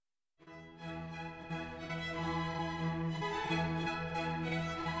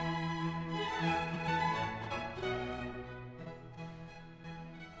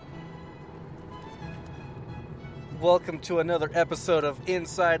welcome to another episode of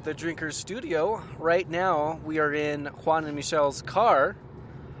Inside the Drinker's Studio. Right now, we are in Juan and Michelle's car,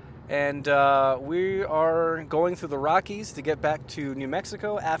 and we are going through the Rockies to get back to New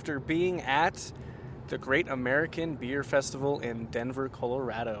Mexico after being at the Great American Beer Festival in Denver,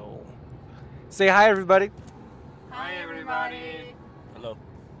 Colorado. Say hi, everybody. Hi, everybody. Hello.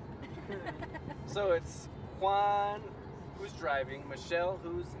 So it's Juan who's driving, Michelle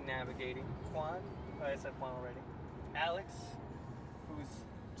who's navigating, Juan, I said Juan already, Alex who's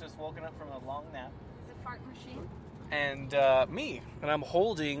just woken up from a long nap. Is it fart machine? And me, and I'm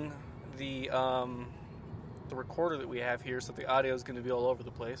holding the recorder that we have here, so the audio is going to be all over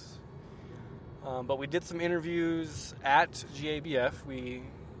the place. But we did some interviews at GABF. We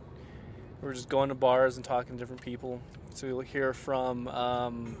were just going to bars and talking to different people. So you'll hear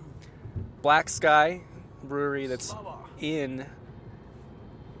from Black Sky Brewery that's in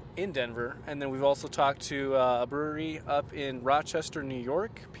Denver, and then we've also talked to a brewery up in Rochester, New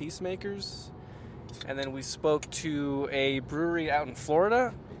York, Peacemakers, and then we spoke to a brewery out in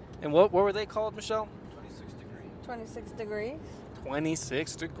Florida. And what were they called, Michelle? 26 degree. 26 degrees.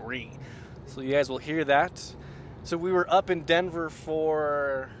 26 degree. So you guys will hear that. So we were up in Denver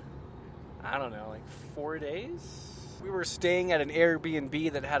for, I don't know, like 4 days. We were staying at an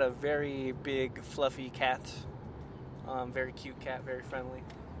Airbnb that had a very big, fluffy cat. Very cute cat, very friendly.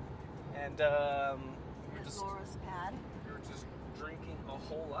 And we were Laura's pad. we were just drinking a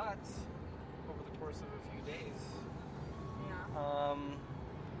whole lot over the course of a few days. Yeah.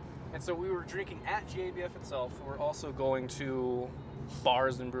 And so we were drinking at GABF itself. We're also going to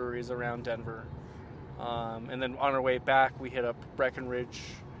bars and breweries around Denver. And then on our way back, we hit up Breckenridge,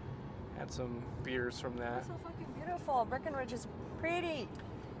 had some beers from that. It's so fucking beautiful. Breckenridge is pretty.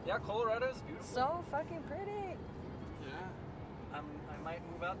 Yeah, Colorado is beautiful. So fucking pretty. Yeah. I might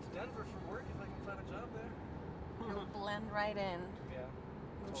move out to Denver for work if I can find a job there. You'll blend right in, Yeah.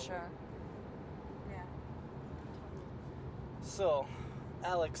 I'm Totally. sure. Yeah. So,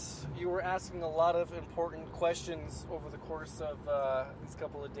 Alex, you were asking a lot of important questions over the course of these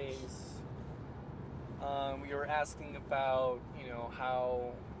couple of days. You were asking about,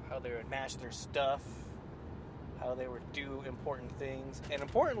 how they would match their stuff, how they would do important things, and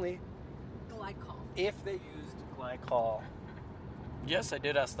importantly, Glycol. if they used glycol. Yes, I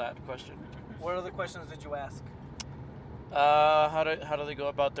did ask that question. What other questions did you ask? How do they go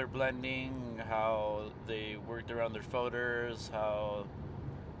about their blending? How they worked around their foeders? How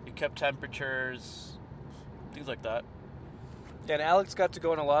you kept temperatures? Things like that. And Alex got to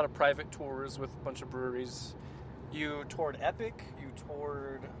go on a lot of private tours with a bunch of breweries. You toured Epic. You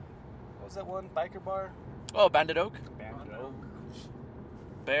toured, what was that one? Biker Bar? Oh, Bandit Oak, Bandit Oak.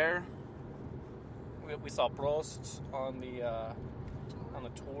 Bear. We saw Prost on the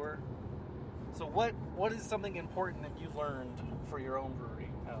tour. So what is something important that you learned for your own brewery,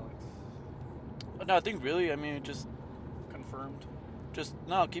 Alex? No, I think really, just Confirmed.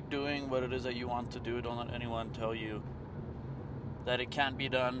 keep doing what it is that you want to do. Don't let anyone tell you that it can't be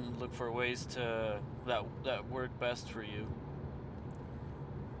done. Look for ways that work best for you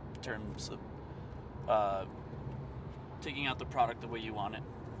in terms of taking out the product the way you want it.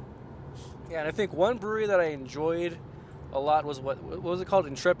 Yeah, and I think one brewery that I enjoyed a lot was what was it called?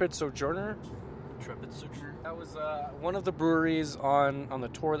 Intrepid Sojourner. Intrepid Sojourner. That was one of the breweries on the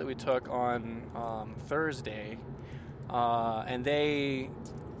tour that we took on Thursday, and they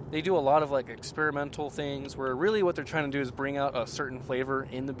do a lot of like experimental things where really what they're trying to do is bring out a certain flavor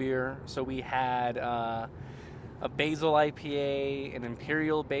in the beer. So we had a basil IPA, an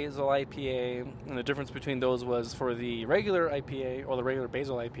imperial basil IPA, and the difference between those was for the regular IPA or the regular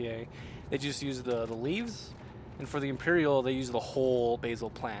basil IPA, they just use the leaves. And for the imperial, they use the whole basil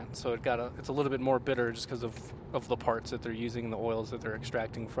plant, so it's a little bit more bitter just because of the parts that they're using, the oils that they're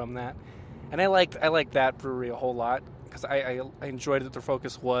extracting from that. And I like that brewery a whole lot because I enjoyed that their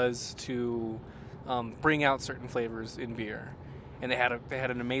focus was to bring out certain flavors in beer. And they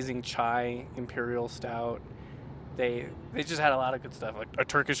had an amazing chai imperial stout. They just had a lot of good stuff, like a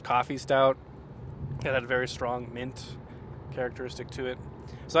Turkish coffee stout that had a very strong mint characteristic to it.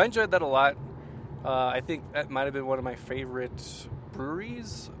 So I enjoyed that a lot. I think that might have been one of my favorite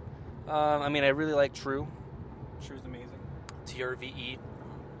breweries. I really like True. True's amazing. TRVE.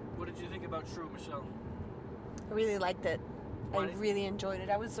 What did you think about True, Michelle? I really liked it. Why I did- really enjoyed it.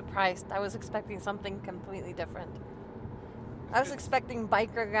 I was surprised. I was expecting something completely different. I was expecting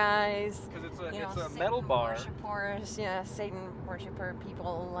biker guys. Because it's a Satan metal bar. Worshippers, Satan worshiper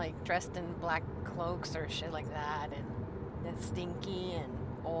people like dressed in black cloaks or shit like that, and stinky and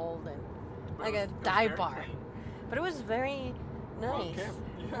old and like a dive bar. Clean. But it was very nice. kept.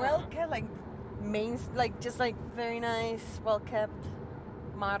 Yeah. Well kept, like just like very nice, well kept,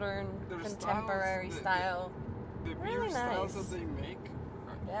 modern, Their contemporary styles, style. The beer Really styles nice. that they make.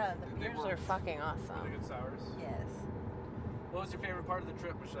 Yeah, the they beers work. are fucking awesome. Really good sours. Yes. What was your favorite part of the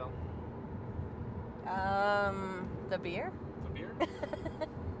trip, Michelle? The beer? The beer?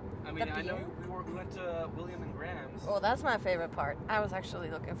 I The mean, I know beer? we went to William and Graham's. Well, that's my favorite part. I was actually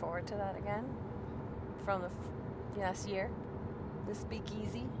looking forward to that again from the last year. The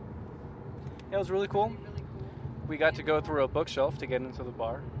speakeasy. Yeah, it was really cool. Really cool. We got to go through a bookshelf to get into the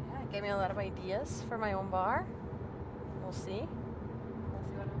bar. Yeah, it gave me a lot of ideas for my own bar. We'll see. We'll see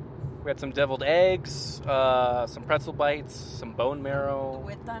what happens. We had some deviled eggs, some pretzel bites, some bone marrow.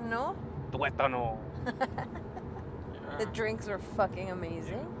 Tuétano. Tuétano. The drinks were fucking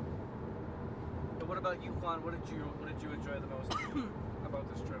amazing. But what about you, Juan? What did you enjoy the most about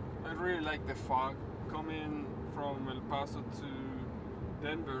this trip? I really like the fog coming from El Paso to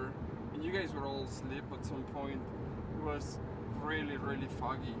Denver, and you guys were all asleep at some point. It was really, really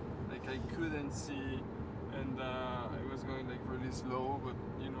foggy. Like I couldn't see, and it was going like really slow. But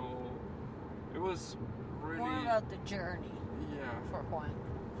you know, it was really More about the journey yeah. for Juan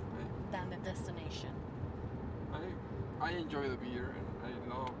than the destination. I enjoy the beer and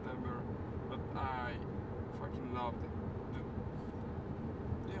I love Denver, but I fucking love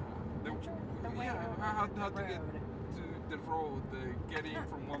The way I had the to get road. to the road, getting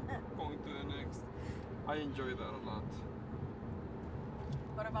from one point to the next. I enjoy that a lot.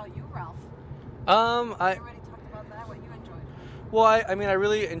 What about you, Ralph? I already talked about that. What you enjoyed? well, I mean, I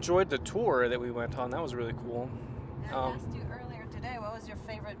really enjoyed the tour that we went on. That was really cool. I asked you earlier today. What was your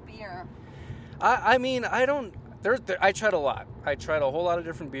favorite beer? I mean, I don't. I tried a lot. I tried a whole lot of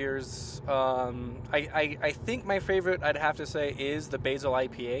different beers. I think my favorite, I'd have to say, is the Basil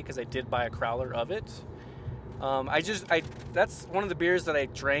IPA because I did buy a crowler of it. That's one of the beers that I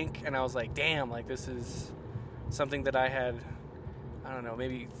drank and I was like, damn, like this is something that I had, I don't know,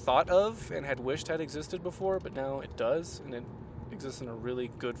 maybe thought of and had wished had existed before, but now it does, and it exists in a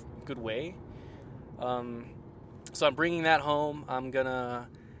really good way. So I'm bringing that home. I'm gonna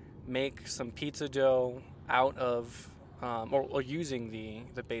make some pizza dough out of, or using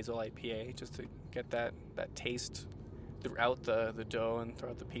the Basil IPA just to get that taste throughout the dough and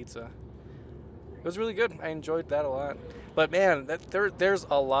throughout the pizza. It was really good. I enjoyed that a lot. But man, there's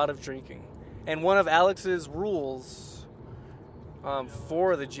a lot of drinking. And one of Alex's rules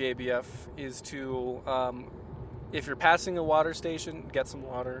for the GABF is to, if you're passing a water station, get some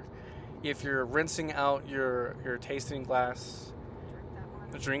water. If you're rinsing out your tasting glass,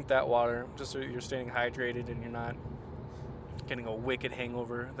 drink that water, just so you're staying hydrated and you're not getting a wicked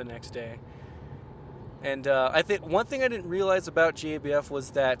hangover the next day. And I think one thing I didn't realize about GABF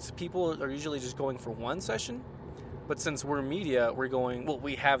was that people are usually just going for one session, but since we're media,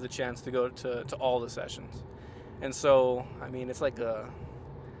 we have the chance to go to all the sessions. And so, I mean, it's like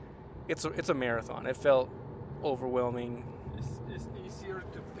it's a marathon. It felt overwhelming. It's easier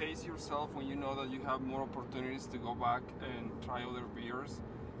to pace yourself when you know that you have more opportunities to go back and try other beers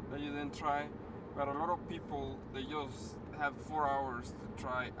that you didn't try. But a lot of people, they just have 4 hours to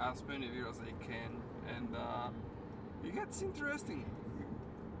try as many beers as they can, and it gets interesting.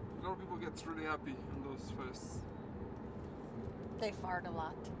 A lot of people get really happy on those fests. They fart a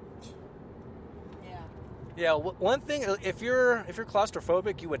lot. Yeah. Yeah, one thing, if you're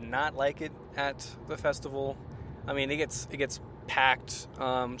claustrophobic, you would not like it at the festival. I mean, it gets packed.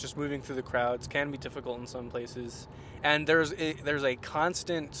 Just moving through the crowds can be difficult in some places, and there's a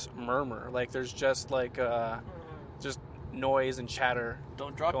constant murmur. Like there's just just noise and chatter.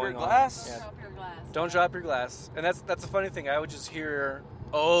 Don't drop going your on. glass. Yeah. Drop your glass. Don't drop your glass. And that's a funny thing. I would just hear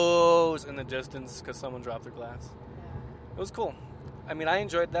ohs in the distance because someone dropped their glass. Yeah. It was cool. I mean, I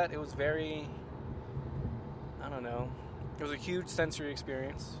enjoyed that. It was very, I don't know. It was a huge sensory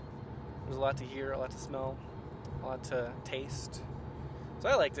experience. There was a lot to hear, a lot to smell, a lot to taste. So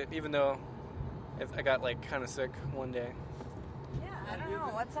I liked it, even though I got kind of sick one day. Yeah, I don't know.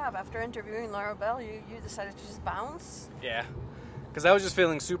 What's up? After interviewing Laura Bell, you decided to just bounce? Yeah, because I was just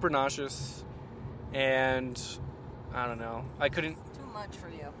feeling super nauseous, and I don't know. I couldn't. Too much for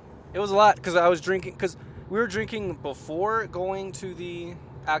you. It was a lot because I was drinking. Because we were drinking before going to the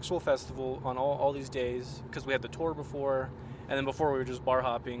actual festival on all these days. Because we had the tour before, and then before we were just bar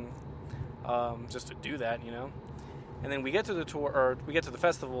hopping, just to do that, you know. And then we get to the tour, or we get to the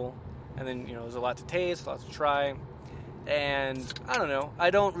festival, and then there's a lot to taste, lots to try. And I don't know,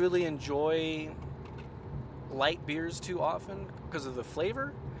 I don't really enjoy light beers too often because of the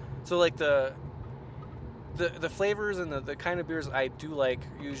flavor. So like the flavors and the kind of beers I do like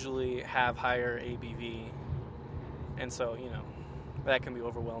usually have higher ABV, and so that can be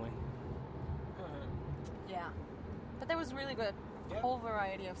overwhelming. Yeah. But that was really good. Yeah. Whole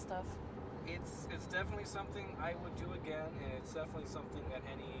variety of stuff. It's definitely something I would do again, and it's definitely something that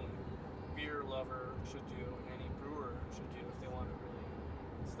any beer lover should do, and any brewer should do if they want to really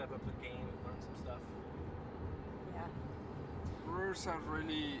step up their game and learn some stuff. Yeah. Brewers are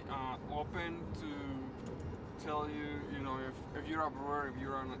really open to tell you, you know, if you're a brewer, if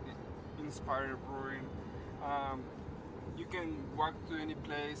you're an inspired brewing, you can walk to any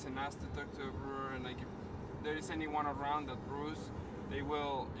place and ask to talk to a brewer, and like if there is anyone around that brews, they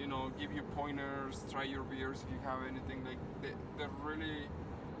will, you know, give you pointers, try your beers if you have anything. Like they're really,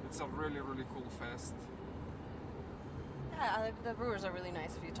 it's a really, really cool fest. Yeah, the brewers are really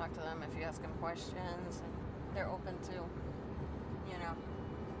nice if you talk to them, if you ask them questions, and they're open to, you know,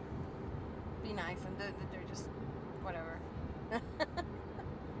 be nice, and they're just whatever.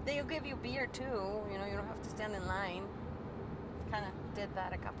 They'll give you beer too, you know, you don't have to stand in line. Kind of did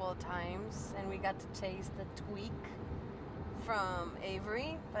that a couple of times, and we got to taste the Tweak from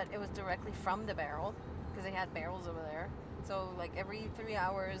Avery, but it was directly from the barrel because they had barrels over there. So like every 3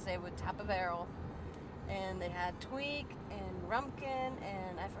 hours they would tap a barrel, and they had Tweak and Rumpkin,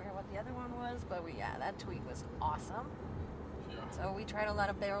 and I forget what the other one was, but that Tweak was awesome. Yeah. So we tried a lot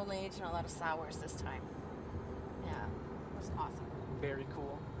of barrel aged and a lot of sours this time. Yeah, it was awesome. Very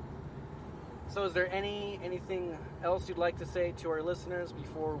cool. So is there anything else you'd like to say to our listeners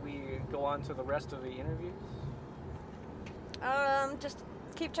before we go on to the rest of the interviews? Just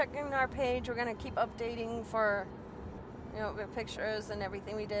keep checking our page. We're gonna keep updating for, you know, the pictures and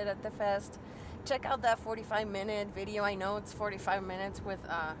everything we did at the fest. Check out that 45-minute video. I know it's 45 minutes with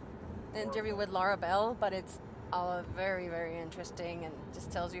an interview with Laura Bell, but it's very, very interesting, and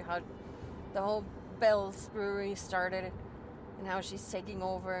just tells you how the whole Bell's Brewery started and how she's taking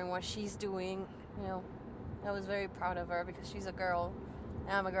over and what she's doing. You know, I was very proud of her because she's a girl.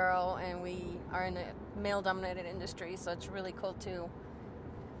 I'm a girl, and we are in a male-dominated industry, so it's really cool to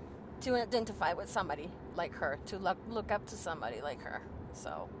identify with somebody like her, to look up to somebody like her.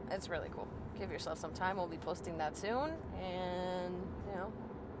 So it's really cool. Give yourself some time. We'll be posting that soon, and you know,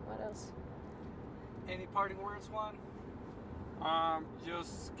 what else? Any parting words, Juan?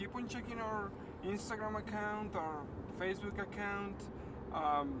 Just keep on checking our Instagram account, our Facebook account,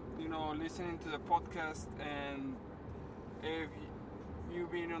 you know, listening to the podcast, and if you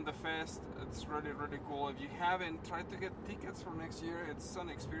being on the fest, it's really, really cool. If you haven't, try to get tickets for next year. It's an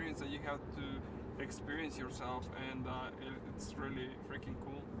experience that you have to experience yourself, and it's really freaking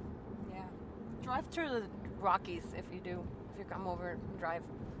cool. Yeah. Drive through the Rockies if you come over and drive.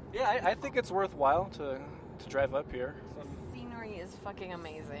 Yeah, I think it's worthwhile to drive up here. Scenery is fucking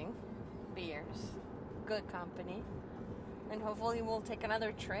amazing. Beers. Good company. And hopefully we'll take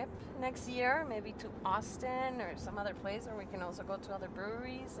another trip next year, maybe to Austin or some other place where we can also go to other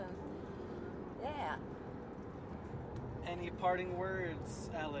breweries, and yeah. Any parting words,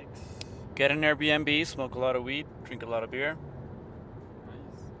 Alex? Get an Airbnb, smoke a lot of weed, drink a lot of beer.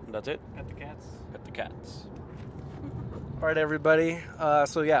 Nice. And that's it. Got the cats. Got the cats. All right, everybody.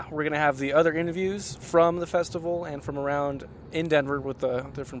 So yeah, we're gonna have the other interviews from the festival and from around in Denver with the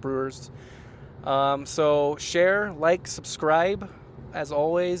different brewers. So share, like, subscribe. As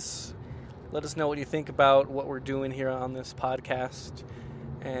always, let us know what you think about what we're doing here on this podcast.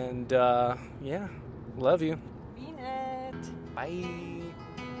 And yeah, love you. Mean it. Bye.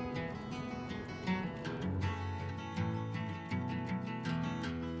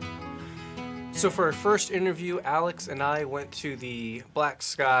 So for our first interview, Alex and I went to the Black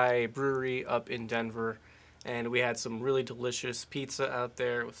Sky Brewery up in Denver, and we had some really delicious pizza out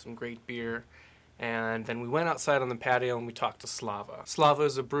there with some great beer. And then we went outside on the patio and we talked to Slava. Slava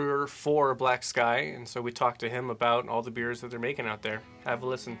is a brewer for Black Sky, and so we talked to him about all the beers that they're making out there. Have a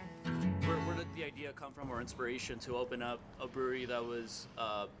listen. Where did the idea come from, or inspiration to open up a brewery that was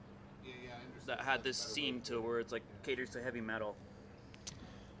that had this scene to where it's like caters to heavy metal?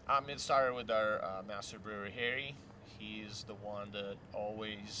 It started with our master brewer, Harry. He's the one that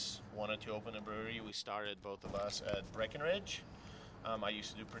always wanted to open a brewery. We started, both of us, at Breckenridge. I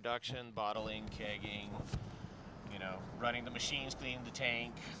used to do production, bottling, kegging, you know, running the machines, cleaning the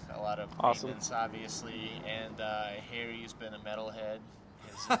tank, a lot of maintenance, obviously. And Harry's been a metalhead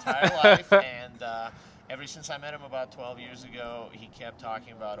his entire life. And ever since I met him about 12 years ago, he kept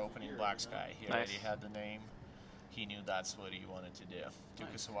talking about opening Black Sky. He already had the name. He knew that's what he wanted to do.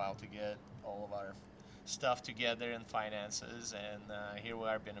 Took us a while to get all of our stuff together and finances, and here we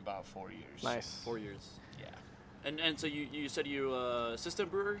are, been about 4 years. Nice. 4 years. Yeah. And so you said you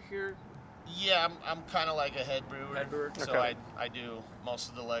assistant brewer here? Yeah, I'm kind of like a head brewer. Head brewer? So Okay. I do most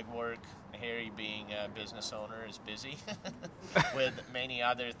of the legwork. Harry, being a business owner, is busy with many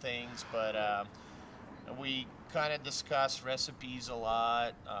other things, but we kind of discuss recipes a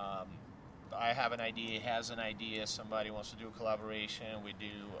lot. I have an idea, he has an idea, somebody wants to do a collaboration. We do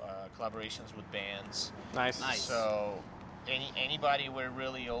collaborations with bands. Nice. So anybody, we're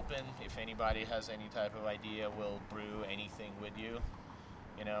really open. If anybody has any type of idea, we'll brew anything with you.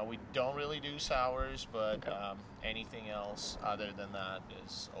 You know, we don't really do sours, but anything else other than that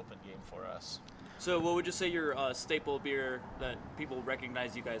is open game for us. So what would you say your staple beer that people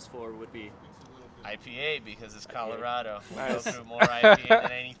recognize you guys for would be? IPA, because it's Colorado. We Nice. go through more IPA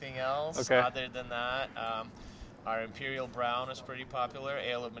than anything else. Okay. Other than that, our Imperial Brown is pretty popular.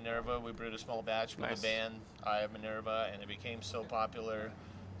 Ale of Minerva, we brewed a small batch with Nice. the band Eye of Minerva, and it became so popular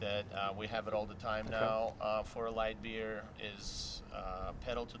that we have it all the time now. For a light beer is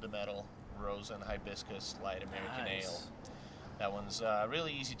Pedal to the Metal Rose and Hibiscus Light American Nice. Ale. That one's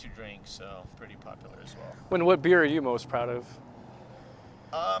really easy to drink, so pretty popular as well. What beer are you most proud of?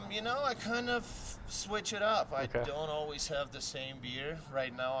 You know, I kind of switch it up. I Okay. don't always have the same beer.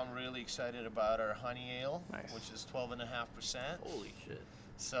 Right now, I'm really excited about our honey ale, Nice. which is 12.5%. Holy shit.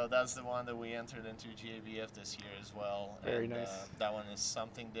 So that's the one that we entered into GABF this year as well. Very and, nice. That one is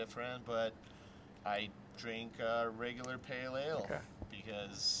something different, but I drink regular pale ale Okay.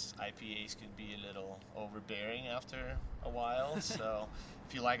 because IPAs can be a little overbearing after a while. So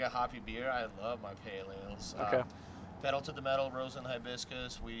if you like a hoppy beer, I love my pale ales. Okay. Pedal to the Metal Rose and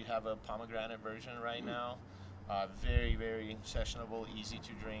Hibiscus. We have a pomegranate version right now. Very, very sessionable, easy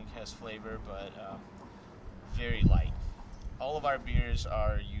to drink, has flavor, but very light. All of our beers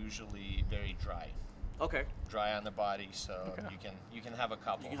are usually very dry Okay. on the body, so Okay. you can have a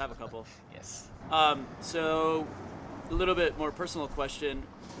couple. You can have a couple. Yes. So, a little bit more personal question.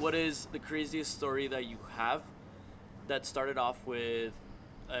 What is the craziest story that you have that started off with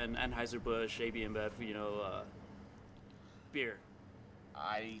an Anheuser-Busch, AB InBev, beer?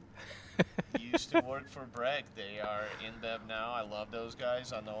 I used to work for Breck. They are InBev now. I love those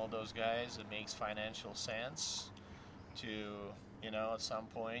guys. I know all those guys. It makes financial sense to, at some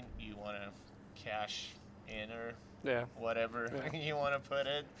point you want to cash in or Yeah. whatever Yeah. you want to put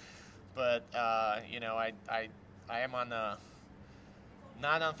it. But, I am on the,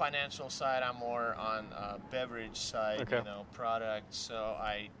 not on financial side, I'm more on beverage side, Okay. product. So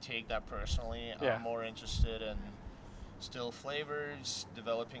I take that personally. Yeah. I'm more interested in still flavors,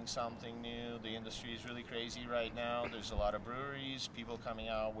 developing something new. The industry is really crazy right now. There's a lot of breweries, people coming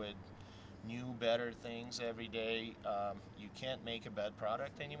out with new, better things every day. You can't make a bad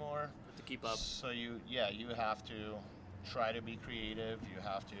product anymore. To keep up. So you have to try to be creative. You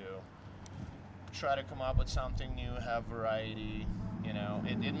have to try to come up with something new, have variety.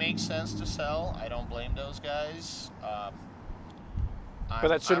 It makes sense to sell. I don't blame those guys. But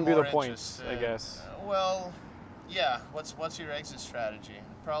that shouldn't be the more point, interested- I guess. Well, yeah. What's your exit strategy?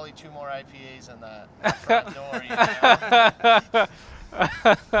 Probably 2 more IPAs in that front door.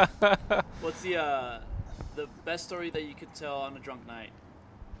 What's the best story that you could tell on a drunk night?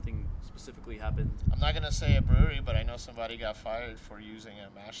 Thing specifically happened. I'm not gonna say a brewery, but I know somebody got fired for using a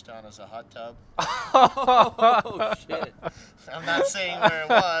mash tun as a hot tub. Oh shit! I'm not saying where it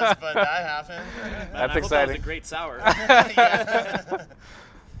was, but that happened. Man, That's I hope that was exciting. a great sour. Yeah.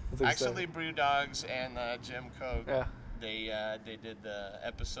 That's Actually, exciting. Brewdogs and Jim Coke, Yeah. they did the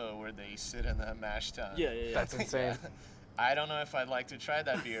episode where they sit in the mash tun. yeah. That's insane. I don't know if I'd like to try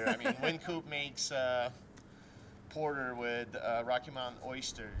that beer. I mean, Wynkoop makes porter with Rocky Mountain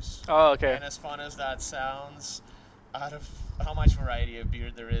oysters. Oh, okay. And as fun as that sounds, out of how much variety of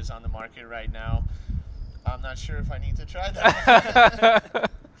beer there is on the market right now, I'm not sure if I need to try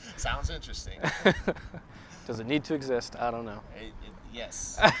that. Sounds interesting. Does it need to exist? I don't know.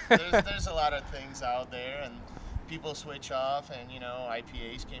 Yes. There's a lot of things out there, and people switch off, and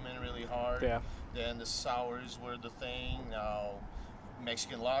IPAs came in really hard. Yeah. Then the sours were the thing. Now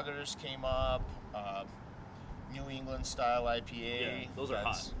Mexican lagers came up. New England style IPA. Yeah, those are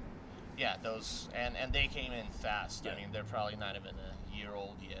hot. Yeah, those and they came in fast. Yeah. I mean, they're probably not even a year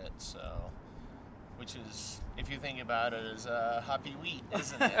old yet. So, which is, if you think about it, is hoppy wheat,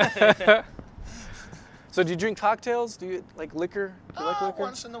 isn't it? So do you drink cocktails? Do you like liquor? Do you like liquor?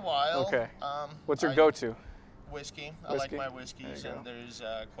 Once in a while. Okay. What's your I- go-to? Whiskey. I like Whiskey? my There whiskeys, you go. and there's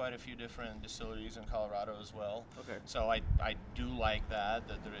quite a few different distilleries in Colorado as well. Okay. So I do like that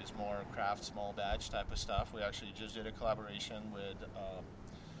there is more craft, small batch type of stuff. We actually just did a collaboration with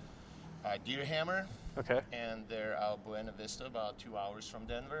Deer Hammer, Okay. and they're out Buena Vista, about 2 hours from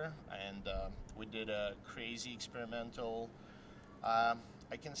Denver. And we did a crazy experimental, I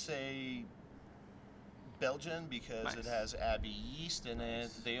can say Belgian, because Nice. it has Abbey yeast in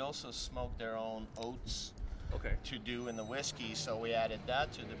it. They also smoke their own oats Okay. to do in the whiskey, so we added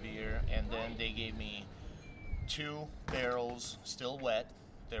that to the beer, and then they gave me 2 barrels still wet.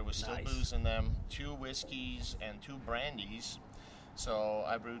 There was still Nice. booze in them, 2 whiskeys and 2 brandies. So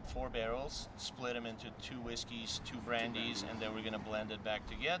I brewed 4 barrels, split them into 2 whiskeys, 2 brandies, and then we're going to blend it back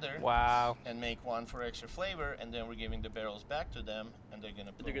together. Wow. And make one for extra flavor, and then we're giving the barrels back to them, and they're going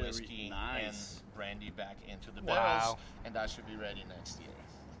to put They're gonna whiskey nice. and brandy back into the Wow. barrels, and that should be ready next year.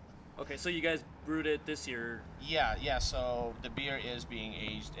 Okay, so you guys brewed it this year. Yeah, so the beer is being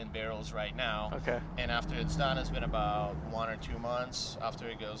aged in barrels right now. Okay. And after it's done, it's been about 1 or 2 months. After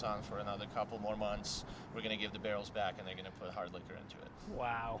it goes on for another couple more months, we're going to give the barrels back, and they're going to put hard liquor into it.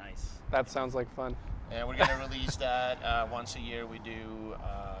 Wow. Nice. That sounds like fun. And we're going to release that once a year. We do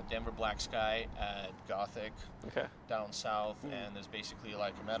Denver Black Sky at Gothic Okay. down south, and it's basically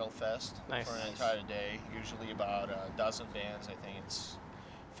like a metal fest Nice. for an entire day. Usually about a dozen bands. I think it's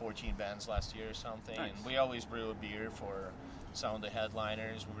 14 bands last year or something. Nice. And we always brew a beer for some of the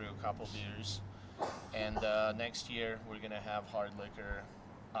headliners. We brew a couple beers. And next year we're going to have hard liquor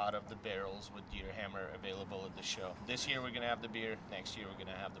out of the barrels with Deer Hammer available at the show. This year we're going to have the beer. Next year we're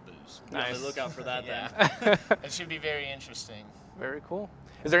going to have the booze. Nice. Look out for that then. Yeah. It should be very interesting. Very cool.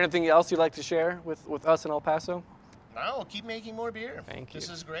 Is there anything else you'd like to share with us in El Paso? No, keep making more beer. Thank you. This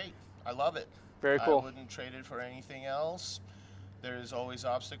is great. I love it. Very cool. I wouldn't trade it for anything else. There's always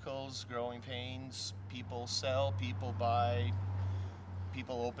obstacles, growing pains. People sell, people buy,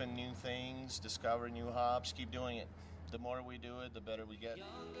 people open new things, discover new hops. Keep doing it. The more we do it, the better we get.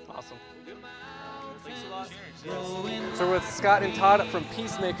 Awesome. Thanks a lot. So we're with Scott and Todd from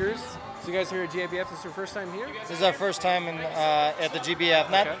Peacemakers. So you guys here at GABF, this is your first time here? This is our first time at the GBF.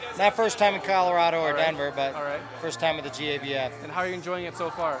 Okay. Not first time in Colorado or All right. Denver, but All right. first time at the GABF. And how are you enjoying it so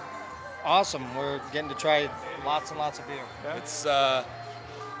far? Awesome. We're getting to try lots and lots of beer.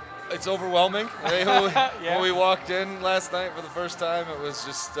 It's overwhelming. Yeah. When we walked in last night for the first time, it was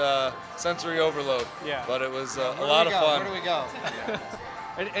just sensory overload. Yeah. But it was a Where lot do of we go? fun. Where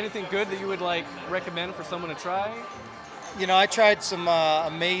do we go? Anything good that you would like recommend for someone to try? You know, I tried some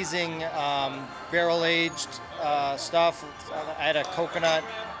amazing barrel-aged stuff. I had a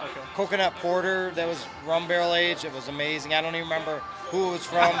coconut porter that was rum barrel-aged. It was amazing. I don't even remember who it was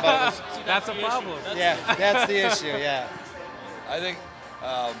from, but it was, That's a problem. yeah, that's the issue, yeah. I think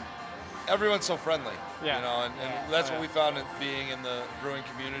everyone's so friendly. Yeah. You know, and that's what we found in being in the brewing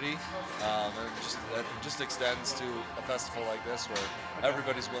community. It just extends to a festival like this where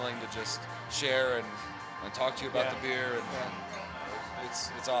everybody's willing to just share and talk to you about Yeah. the beer, and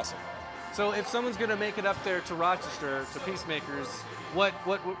it's awesome. So if someone's going to make it up there to Rochester, to Peacemakers, what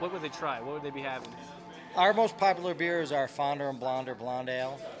would they try? What would they be having? Our most popular beer is our Fonder and Blonder Blonde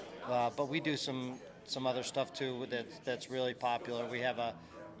Ale, but we do some other stuff too that's really popular. We have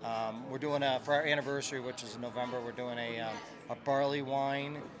we're doing for our anniversary, which is in November. We're doing a barley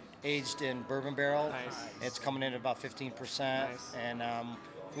wine aged in bourbon barrel. Nice. It's coming in at about 15%, Nice. and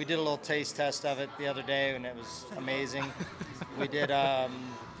we did a little taste test of it the other day, and it was amazing. We did.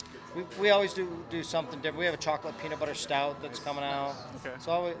 We always do something different. We have a chocolate peanut butter stout that's coming out. Okay.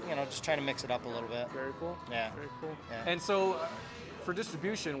 So always, just trying to mix it up a little bit. Very cool. Yeah. Very cool. Yeah. And so, for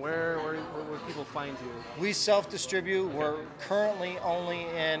distribution, where would people find you? We self-distribute. We're currently only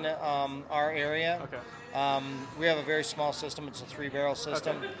in our area. Okay. We have a very small system. It's a 3-barrel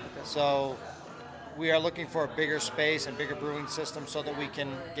system. Okay. So we are looking for a bigger space and bigger brewing system so that we can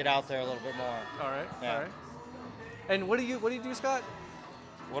get out there a little bit more. All right. Yeah. All right. And what do you do, Scott?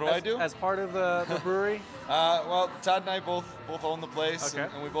 What do I do? As part of the brewery? Well, Todd and I both own the place,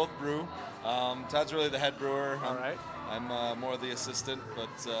 Okay. and we both brew. Todd's really the head brewer. All right. I'm more the assistant, but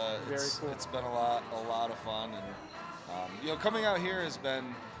Very cool. it's been a lot of fun, and coming out here has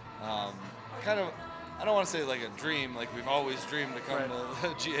been kind of, I don't want to say like a dream, like we've always dreamed to come Right. to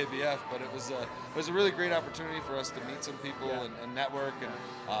the GABF, but it was a really great opportunity for us to meet some people Yeah. and network, and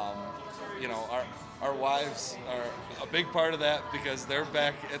our wives are a big part of that because they're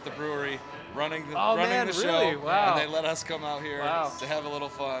back at the brewery running the man, show, really? Wow. and they let us come out here Wow. to have a little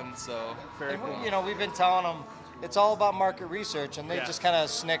fun. So Very And cool. we've been telling them it's all about market research, and they Yeah. just kind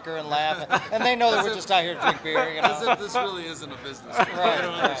of snicker and laugh, and they know that we're just out here to drink beer. as if this really isn't a business.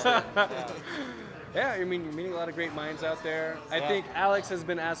 Right. Yeah, I mean, you're meeting a lot of great minds out there. I Yeah. think Alex has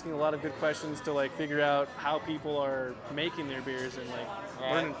been asking a lot of good questions to figure out how people are making their beers and Right.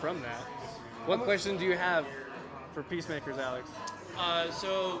 learning from that. What question do you have for Peacemakers, Alex?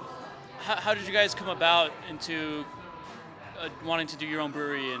 So, how did you guys come about into wanting to do your own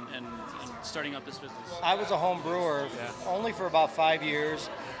brewery and starting up this business? I was a home brewer only for about 5 years,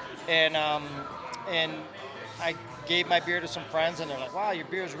 and I gave my beer to some friends, and they're like, "Wow, your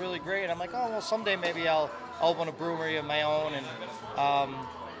beer is really great." I'm like, "Oh, well, someday maybe I'll open a brewery of my own." And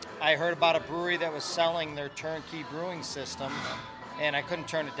I heard about a brewery that was selling their turnkey brewing system, and I couldn't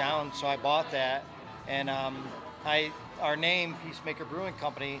turn it down, so I bought that. And our name, Peacemaker Brewing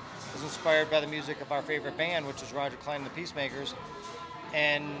Company, is inspired by the music of our favorite band, which is Roger Clyne and the Peacemakers.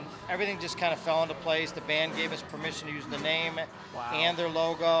 And everything just kind of fell into place. The band gave us permission to use the name and their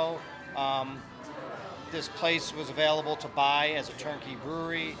logo. This place was available to buy as a turnkey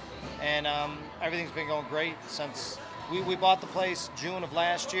brewery, and everything's been going great since we bought the place June of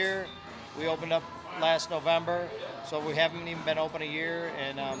last year. We opened up last November, so we haven't even been open a year,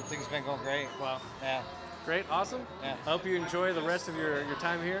 and things have been going great. Wow. Yeah. Great, awesome. Yeah. I hope you enjoy the rest of your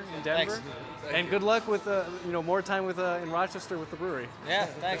time here in Denver. Thanks. And good luck with more time with in Rochester with the brewery. Yeah,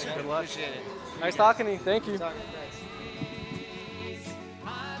 thanks, man. Good luck. Appreciate it. Nice talking to you. Thank you. Thanks.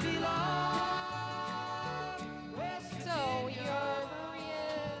 So your brewery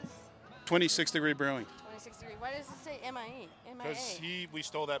is 26 Degree Brewing. 26 Degree. Why does it say MIA? Because we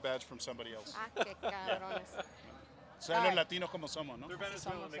stole that badge from somebody else. Ah, qué cabrones. Son los latinos como somos, ¿no? They're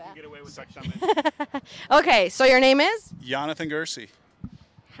Venezuelan. They can get away with that. Okay, so your name is? Jonathan Gersey.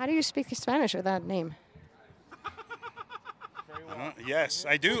 How do you speak Spanish with that name? Yes,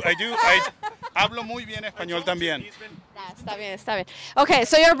 I do. I hablo muy bien español también. Está bien, está bien. Okay,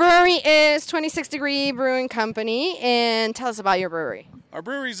 so your brewery is 26 Degree Brewing Company, and tell us about your brewery. Our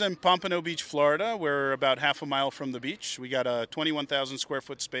brewery's in Pompano Beach, Florida. We're about half a mile from the beach. We got a 21,000 square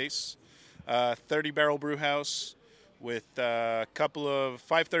foot space, 30-barrel brew house with a couple of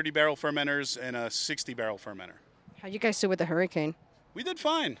 530-barrel fermenters and a 60-barrel fermenter. How'd you guys do with the hurricane? We did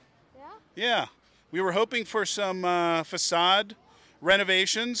fine. Yeah? Yeah. We were hoping for some facade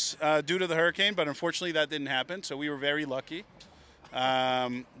renovations due to the hurricane, but unfortunately that didn't happen, so we were very lucky.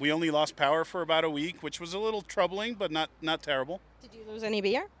 We only lost power for about a week, which was a little troubling, but not terrible. Did you lose any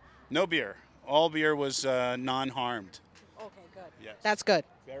beer? No beer. All beer was non-harmed. Okay, good. Yes. That's good.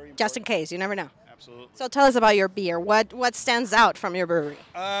 Very Just in important. case, you never know. Absolutely. So tell us about your beer. What stands out from your brewery?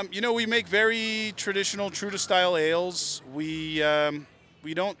 We make very traditional, true-to-style ales. We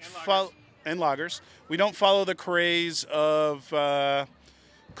don't follow... And lagers. We don't follow the craze of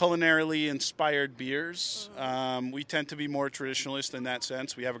culinarily inspired beers. We tend to be more traditionalist in that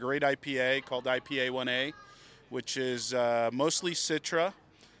sense. We have a great IPA called IPA 1A, which is mostly Citra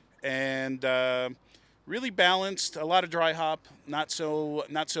and really balanced. A lot of dry hop, not so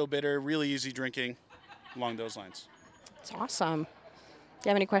bitter, really easy drinking, along those lines. It's awesome. Do you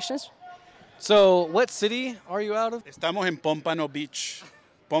have any questions? So, what city are you out of? Estamos en Pompano Beach.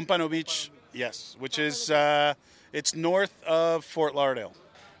 Pompano Beach, yes, which is it's north of Fort Lauderdale.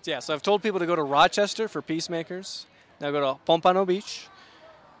 Yeah, so I've told people to go to Rochester for Peacemakers. Now go to Pompano Beach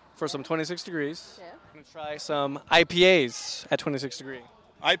for some 26 degrees. Yeah. I'm going to try some IPAs at 26 degree.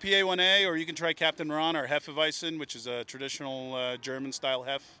 IPA 1A, or you can try Captain Ron, our Hefeweizen, which is a traditional German-style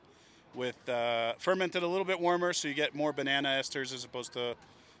hef with fermented a little bit warmer, so you get more banana esters as opposed to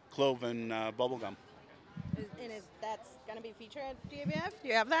clove and bubblegum. And is that's going to be featured at GABF? Do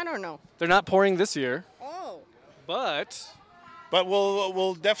you have that or no? They're not pouring this year, Oh. but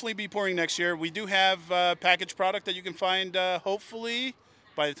we'll definitely be pouring next year. We do have packaged product that you can find, hopefully,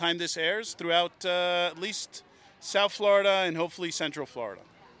 by the time this airs, throughout at least South Florida and hopefully Central Florida.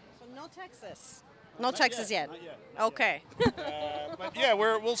 So no Texas. No Texas yet. Not yet. Okay. But yeah,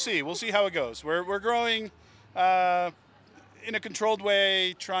 we'll see. We'll see how it goes. We're growing in a controlled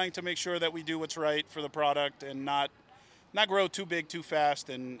way, trying to make sure that we do what's right for the product and not grow too big too fast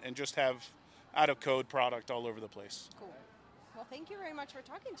and just have out of code product all over the place. Cool. Well, thank you very much for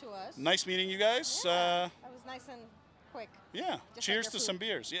talking to us. Nice meeting you guys. Yeah, that was nice and quick. Yeah. Just Cheers like to your some food.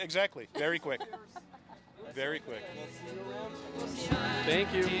 beers. Yeah, exactly. Very quick. Very quick.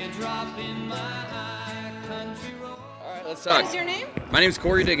 thank you. All right, let's What talk. is your name? My name's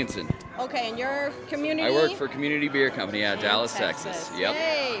Corey Dickinson. Okay, and your community? I work for Community Beer Company out of in Dallas, Texas. Yep.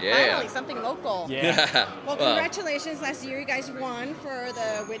 Yay, Yeah. finally, something local. Yeah. Well, congratulations. Last year you guys won for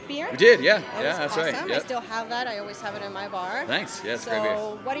the wit beer. We did, yeah. That Yeah, was that's awesome. right. I Yep. still have that. I always have it in my bar. Thanks. Yeah, it's so great beer.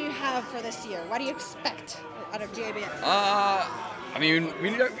 what do you have for this year? What do you expect out of GABF? I mean,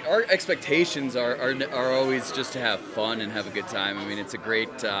 our expectations are always just to have fun and have a good time. I mean, it's a great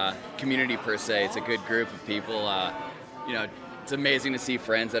community per se. It's a good group of people. It's amazing to see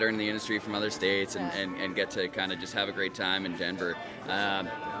friends that are in the industry from other states and get to kind of just have a great time in Denver.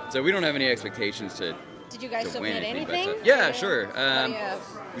 So we don't have any expectations to Did you guys to win submit anything? anything? Yeah, sure. What do you have?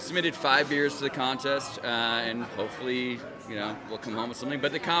 We submitted 5 beers to the contest, and hopefully, we'll come home with something.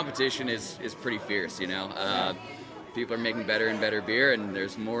 But the competition is pretty fierce, People are making better and better beer, and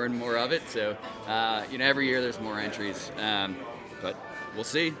there's more and more of it. So, every year there's more entries. But we'll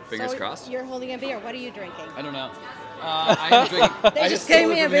see. Fingers So crossed. You're holding a beer. What are you drinking? I don't know. I am drinking. They just gave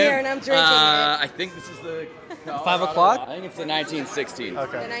me a beer and I'm drinking it. I think this is the 5 o'clock? I think it's the 1916. The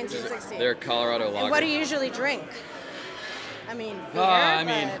Okay. 1960. They're Colorado lager. And what do you usually drink? I mean, beer,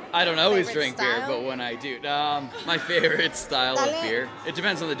 I don't always favorite drink beer, style? but when I do, my favorite style of Dale. beer. It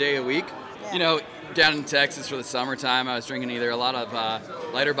depends on the day of the week. Yeah. You know, down in Texas for the summertime, I was drinking either a lot of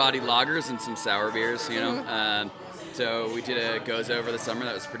lighter bodied lagers and some sour beers. You know, Mm-hmm. so we did a goza over the summer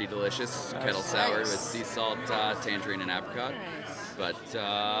that was pretty delicious. Kettle soured with sea salt, tangerine, and apricot. But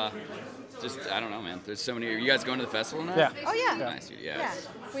just I don't know, man. There's so many. Are you guys going to the festival now? Yeah. Oh, yeah. Nice, dude. Yeah. Yeah.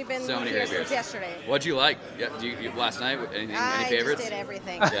 We've been So many here great since beers. yesterday. What'd you like? Yeah, you last night? Any I favorites? just did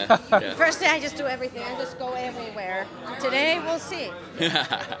everything. Yeah. yeah. First day, I just do everything. I just go everywhere. Today, we'll see.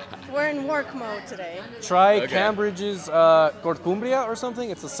 We're in work mode today. Try Okay. Cambridge's Corcumbria or something.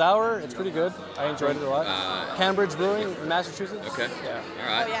 It's a sour. It's pretty good. I enjoyed it a lot. Cambridge Brewing in Massachusetts. Okay. Yeah. All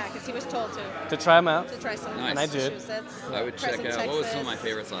right. Oh, yeah, because he was told To try them out. to try some. Nice. And I did. Massachusetts, I would check Crescent, out. What was some of my Texas.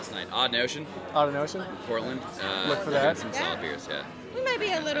 favorites last night? Odd Notion, Out of Ocean. Portland. Look for they that. had Some Yeah. solid beers, yeah. We might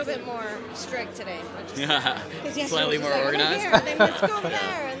be a little bit more strict today. Because yesterday Slightly was more like, organized. Over here, then let's go over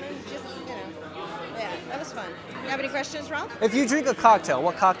there, and then just, yeah, that was fun. You have any questions, Ralph? If you drink a cocktail,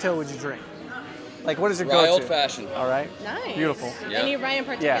 what cocktail would you drink? Like, what is your Rye go-to? old fashioned. All right. Nice. Beautiful. Yeah. Any rye in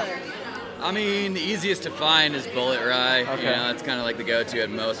particular? I mean, the easiest to find is Bullet Rye. Okay. You know, that's kind of like the go-to at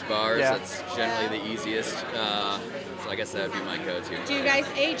most bars. Yeah. That's generally the easiest. So I guess that would be my go-to. Do you guys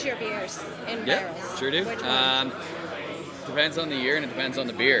age your beers in Yeah, barrels? sure do. Which ones? Depends on the year and it depends on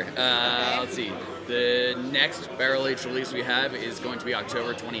the beer. Let's see. The next barrel aged release we have is going to be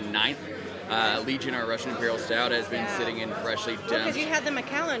October 29th. Legion, our Russian Imperial Stout, has been Yeah. sitting in freshly Because demped. you had the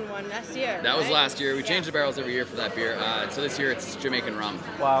Macallan one last year. That was right? last year. We Yeah. changed the barrels every year for that beer. So this year it's Jamaican rum.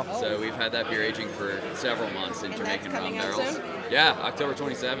 Wow. So we've had that beer aging for several months in And Jamaican that's rum coming out barrels. soon? Yeah, October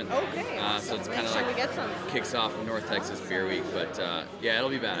 27th. Okay. So it's Make kind of sure we like get some. kicks off North Texas Beer Week. But yeah, it'll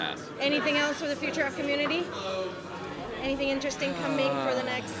be badass. Anything else for the future of community? Anything interesting coming for the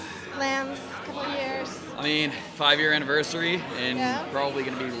next plans, couple of years? I mean, 5-year anniversary and Yeah. probably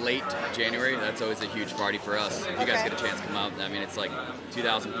going to be late January. That's always a huge party for us. If you guys Okay. get a chance to come out, I mean, it's like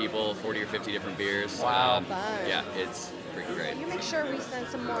 2,000 people, 40 or 50 different beers. Wow. Fun. Yeah, it's freaking great. You make sure we send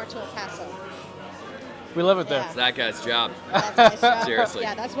some more to El Paso. We love it there. It's that guy's job. That's my job. Seriously.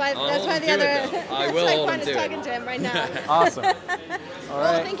 Yeah, that's why. I'll That's hold why him the to other. it, though. I that's will why hold Juan him is to it. talking to him right now. Awesome. All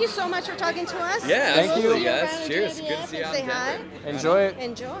Well, right. thank you so much for talking to us. Yeah, We'll absolutely, see you guys. around Cheers. JBF Good to see you and out say in hi. Denver. Enjoy it.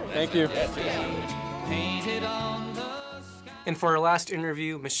 Enjoy. Thank you. Painted on the And for our last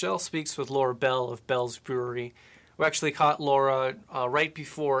interview, Michelle speaks with Laura Bell of Bell's Brewery. We actually caught Laura right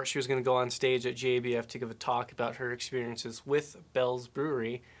before she was going to go on stage at JBF to give a talk about her experiences with Bell's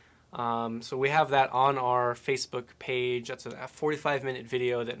Brewery. So we have that on our Facebook page. That's a 45-minute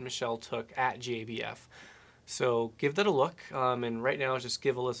video that Michelle took at JBF. So give that a look. And right now, just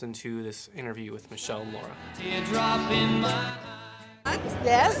give a listen to this interview with Michelle and Laura. teardrop in my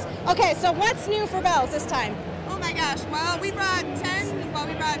Yes. Okay. So what's new for Bell's this time? Oh my gosh! Well, we brought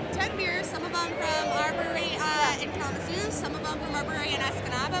 10 beers. Some of them from our brewery in Kalamazoo. Some of them from our brewery in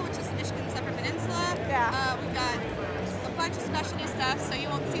Escanaba, which is Michigan's Upper Peninsula. Yeah. We've got a bunch of specialty stuff, so you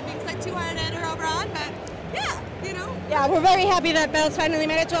won't see things like 200 or Oberon, but yeah, you know. Yeah, we're very happy that Bell's finally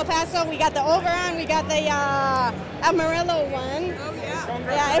made it to El Paso. We got the Oberon, we got the Amarillo one. Oh yeah.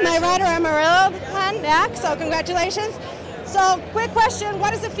 Yeah, am I right or Amarillo one? Yeah, so congratulations. So, quick question,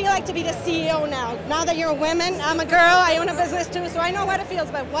 what does it feel like to be the CEO now? Now that you're a woman, I'm a girl, I own a business too, so I know what it feels,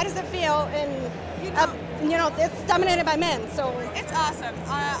 but what does it feel in, it's dominated by men, so. It's awesome.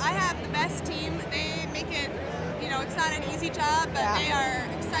 I have the best team. They make it, it's not an easy job, but Yeah. they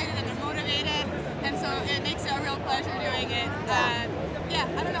are excited and they're motivated, and so it makes it a real pleasure doing it. Yeah,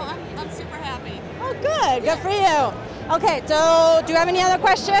 I don't know, I'm super happy. Oh, good for you. Okay, so do you have any other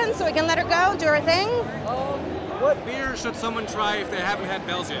questions so we can let her go, do her thing? What beer should someone try if they haven't had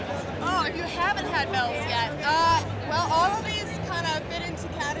Bell's yet? Oh, if you haven't had Bell's yet, well, all of these kind of fit into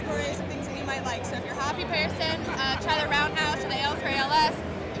categories of things that you might like. So if you're a hoppy person, try the Roundhouse or the Aylesbury LS.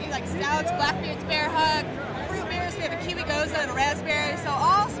 If you like stouts, Blackbeard's Bear Hug, fruit beers, we have a Kiwi Goza and a raspberry, so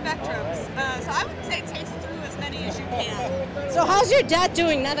all spectrums. So I would say taste through as many as you can. So how's your dad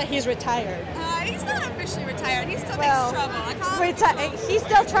doing now that he's retired? He's not officially retired. He still makes trouble. I call him. He's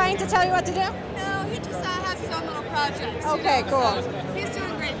still trying to tell you what to do? No, he just has his own little projects. Okay, cool. So he's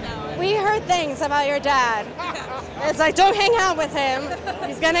doing great though. We heard things about your dad. It's like, don't hang out with him.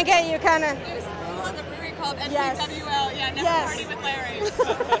 He's gonna get you kind of. There's a rule at the brewery called NPWL. Yes. Yeah, never Yes. party with Larry.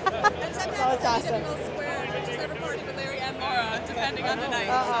 And sometimes Oh, it's awesome. NPWL squared, which is never party with Larry and Laura, depending on the night.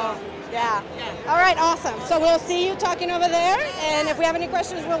 Uh-oh. So. Yeah. Yeah. All right, awesome. So we'll see you talking over there, and if we have any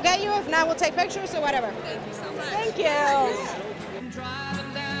questions, we'll get you. If not, we'll take pictures or whatever. Thank you so much. Thank Thank you.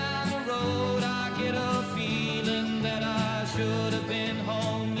 Driving down the road, I get a feeling that I should have been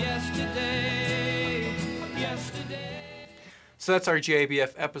home yesterday. So that's our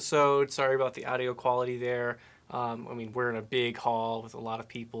JBF episode. Sorry about the audio quality there. I mean, we're in a big hall with a lot of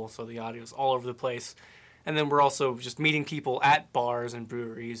people, so the audio's all over the place. And then we're also just meeting people at bars and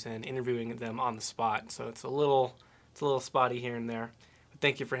breweries and interviewing them on the spot. So it's a little spotty here and there. But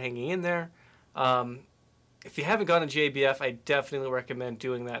thank you for hanging in there. If you haven't gone to JBF, I definitely recommend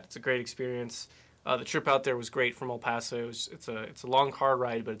doing that. It's a great experience. The trip out there was great from El Paso. It's a long car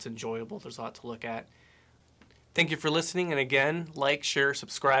ride, but it's enjoyable. There's a lot to look at. Thank you for listening. And again, like, share,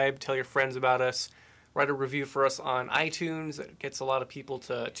 subscribe, tell your friends about us. Write a review for us on iTunes. It gets a lot of people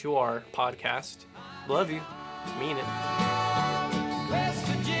to our podcast. Love you. Mean it.